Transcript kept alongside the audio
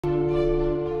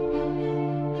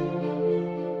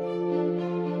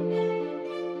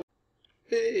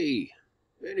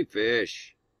Pretty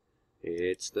fish.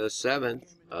 It's the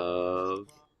 7th of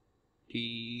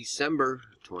December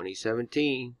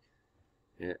 2017.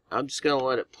 And I'm just going to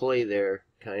let it play there,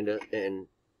 kind of, and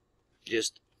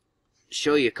just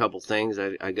show you a couple things.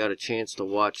 I got a chance to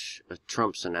watch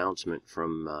Trump's announcement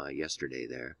from yesterday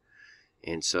there.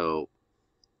 And so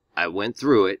I went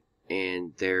through it,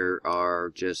 and there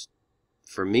are just,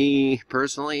 for me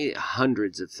personally,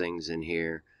 hundreds of things in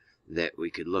here that we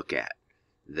could look at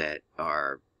that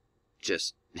are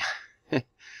just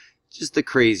just the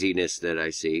craziness that I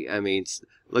see. I mean,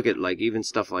 look at like even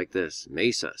stuff like this.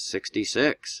 Mesa,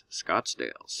 66.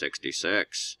 Scottsdale,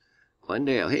 66.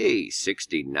 Glendale, hey,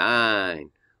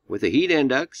 69. With a heat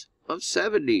index of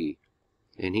 70.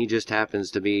 And he just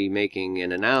happens to be making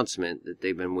an announcement that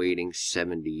they've been waiting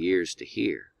 70 years to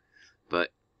hear.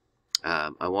 But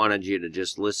I wanted you to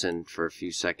just listen for a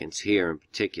few seconds here in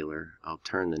particular. I'll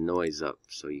turn the noise up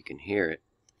so you can hear it.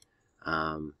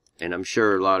 And I'm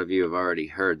sure a lot of you have already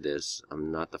heard this.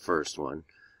 I'm not the first one.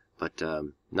 But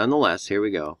nonetheless, here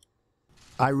we go.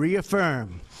 I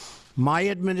reaffirm my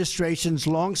administration's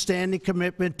long-standing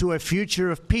commitment to a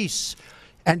future of peace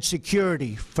and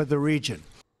security for the region.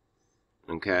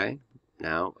 Okay.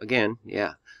 Now, again,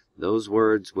 yeah, those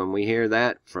words, when we hear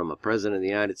that from a president of the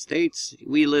United States,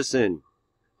 we listen.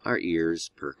 Our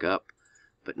ears perk up.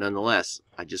 But nonetheless,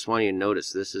 I just want you to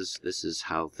notice this is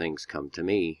how things come to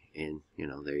me, and you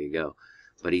know, there you go.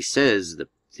 But he says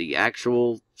the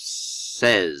actual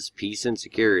says peace and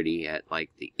security at like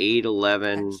the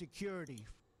 8:11,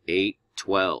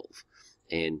 8:12,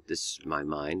 and this is my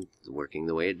mind working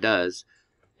the way it does.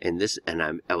 And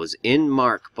I was in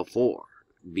Mark before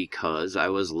because I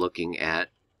was looking at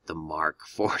the Mark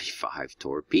 45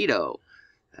 torpedo.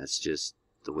 That's just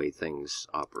the way things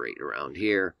operate around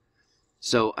here.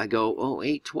 So I go, oh,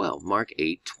 8:12, Mark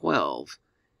 8:12.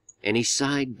 And he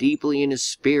sighed deeply in his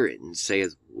spirit, and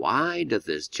saith, Why doth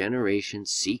this generation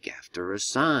seek after a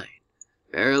sign?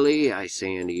 Verily I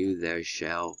say unto you, there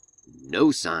shall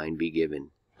no sign be given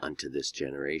unto this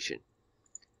generation.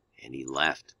 And he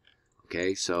left.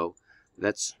 Okay, so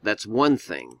that's one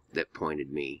thing that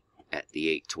pointed me at the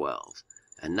 8:12.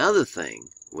 Another thing,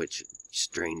 which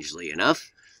strangely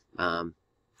enough,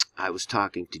 I was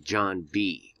talking to John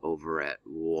B. over at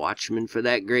Watchman for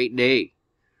That Great Day.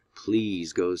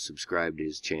 Please go subscribe to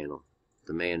his channel.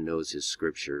 The man knows his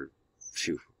scripture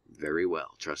very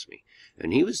well, trust me.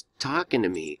 And he was talking to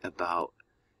me about,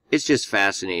 it's just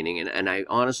fascinating, and I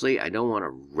honestly, I don't want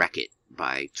to wreck it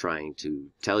by trying to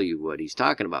tell you what he's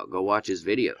talking about. Go watch his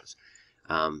videos.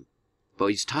 But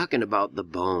he's talking about the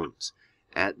bones.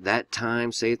 At that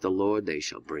time, saith the Lord, they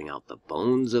shall bring out the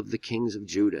bones of the kings of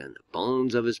Judah, and the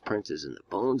bones of his princes, and the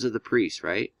bones of the priests,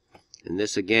 right? And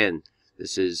this, again,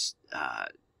 this is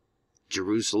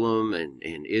Jerusalem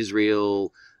and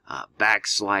Israel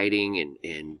backsliding,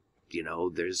 and you know,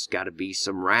 there's got to be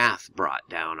some wrath brought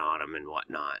down on them and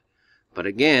whatnot. But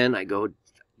again, I go,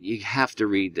 you have to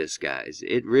read this, guys.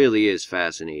 It really is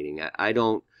fascinating. I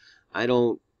don't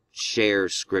share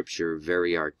scripture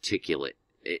very articulate.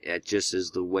 It just is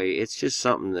the way, it's just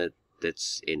something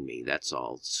that's in me, that's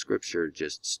all. Scripture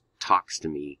just talks to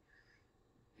me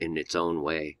in its own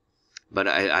way. But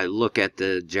I look at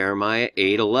the Jeremiah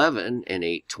 8:11 and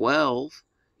 8:12,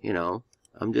 you know,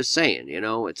 I'm just saying, you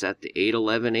know, it's at the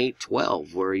 8:11,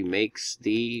 8:12 where he makes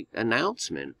the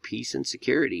announcement, peace and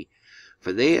security.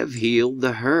 For they have healed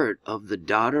the hurt of the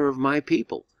daughter of my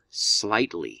people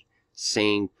slightly,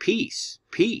 saying peace,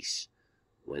 peace,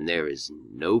 when there is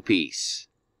no peace.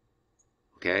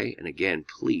 Okay, and again,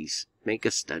 please make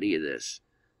a study of this.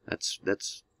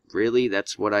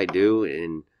 That's what I do,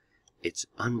 and it's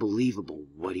unbelievable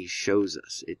what he shows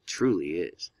us. It truly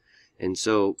is. And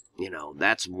so, you know,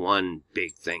 that's one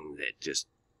big thing that just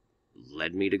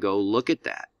led me to go look at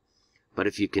that. But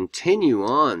if you continue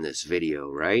on this video,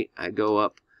 right, I go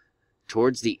up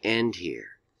towards the end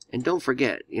here. And don't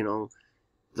forget, you know,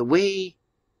 the way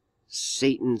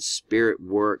Satan's spirit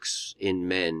works in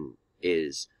men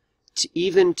is,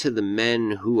 even to the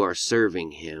men who are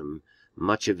serving him,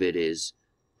 much of it is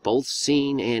both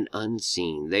seen and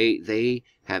unseen. They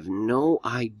have no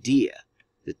idea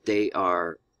that they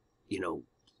are, you know,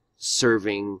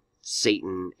 serving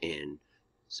Satan and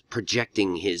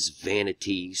projecting his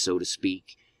vanity, so to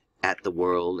speak, at the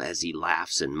world as he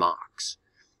laughs and mocks.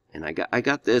 And I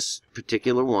got this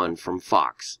particular one from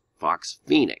Fox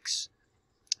Phoenix.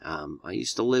 I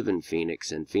used to live in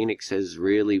Phoenix, and Phoenix has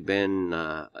really been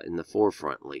in the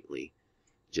forefront lately,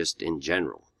 just in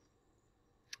general.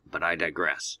 But I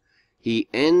digress. He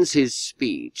ends his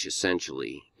speech,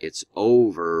 essentially. It's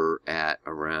over at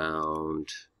around,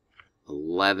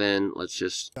 11. Let's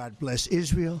just... God bless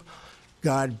Israel,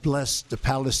 God bless the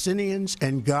Palestinians,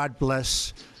 and God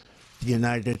bless the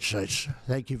United States.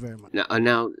 Thank you very much.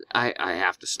 Now I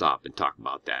have to stop and talk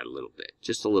about that a little bit,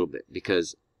 just a little bit,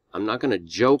 because I'm not going to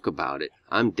joke about it.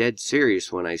 I'm dead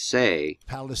serious when I say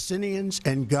Palestinians,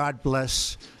 and God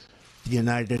bless the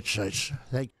United States.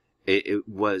 Thank you.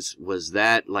 Was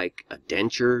that like a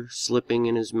denture slipping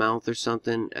in his mouth or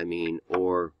something? I mean,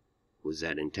 or was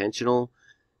that intentional?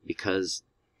 Because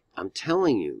I'm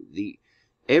telling you,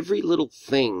 every little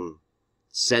thing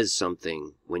says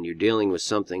something when you're dealing with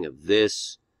something of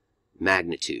this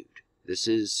magnitude. This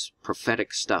is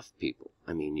prophetic stuff, people.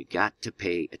 I mean, you got to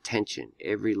pay attention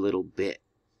every little bit.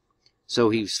 So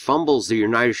he fumbles the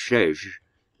United States,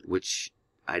 which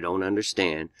I don't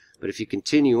understand. But if you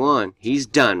continue on, he's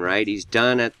done, right? He's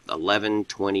done at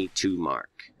 11:22 mark.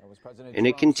 And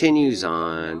it continues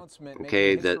on.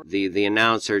 Okay, the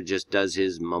announcer just does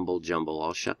his mumble jumble.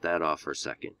 I'll shut that off for a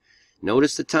second.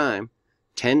 Notice the time,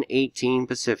 10:18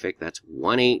 Pacific. That's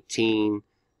 1:18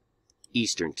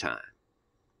 Eastern time.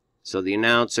 So the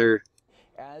announcer,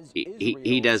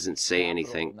 he doesn't say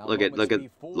anything. Look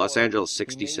at Los Angeles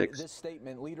 66.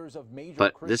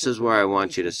 But this is where I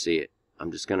want you to see it.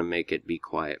 I'm just going to make it be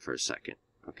quiet for a second,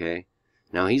 okay?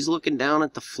 Now he's looking down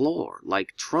at the floor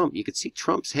like Trump. You can see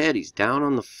Trump's head. He's down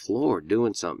on the floor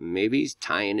doing something. Maybe he's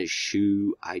tying his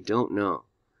shoe. I don't know.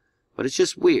 But it's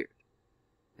just weird.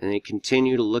 And they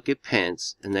continue to look at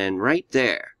Pence, and then right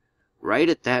there, right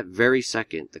at that very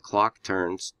second, the clock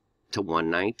turns to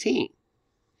 1:19.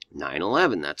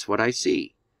 9/11, that's what I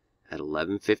see, at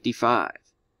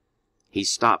 11:55. He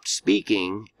stopped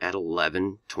speaking at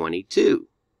 11:22.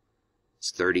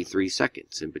 It's 33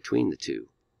 seconds in between the two,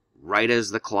 right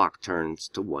as the clock turns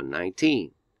to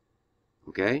 1:19.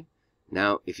 Okay?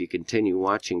 Now, if you continue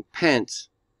watching Pence,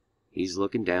 he's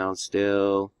looking down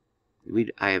still.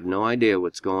 I have no idea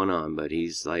what's going on, but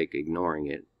he's like ignoring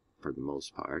it for the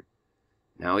most part.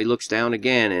 Now he looks down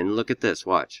again, and look at this,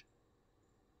 watch.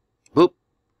 Boop.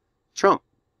 Trump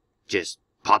just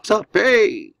pops up.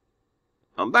 Hey,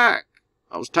 I'm back.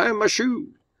 I was tying my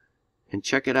shoe. And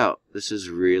check it out. This is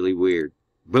really weird.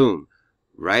 Boom.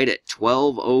 Right at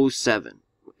 12:07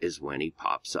 is when he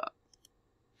pops up.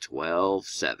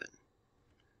 12:07.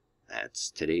 That's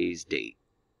today's date.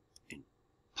 And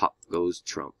pop goes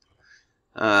Trump.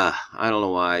 I don't know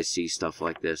why I see stuff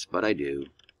like this, but I do.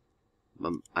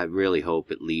 I really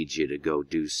hope it leads you to go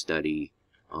do study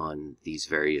on these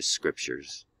various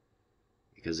scriptures.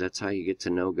 Because that's how you get to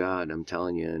know God, I'm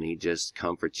telling you. And he just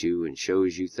comforts you and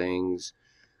shows you things.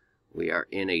 We are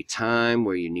in a time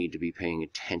where you need to be paying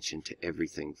attention to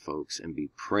everything, folks, and be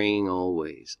praying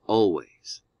always,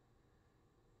 always.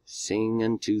 Sing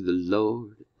unto the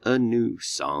Lord a new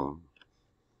song.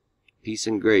 Peace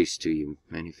and grace to you,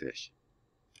 many fish.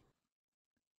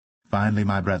 Finally,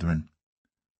 my brethren,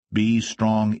 be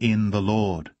strong in the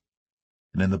Lord,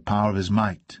 and in the power of his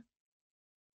might.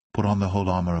 Put on the whole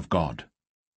armor of God,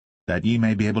 that ye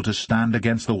may be able to stand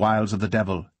against the wiles of the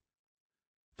devil.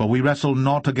 For we wrestle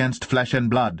not against flesh and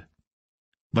blood,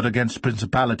 but against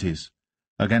principalities,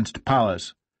 against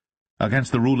powers,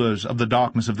 against the rulers of the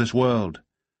darkness of this world,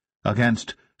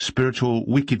 against spiritual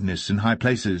wickedness in high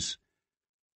places.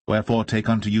 Wherefore take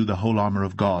unto you the whole armor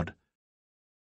of God,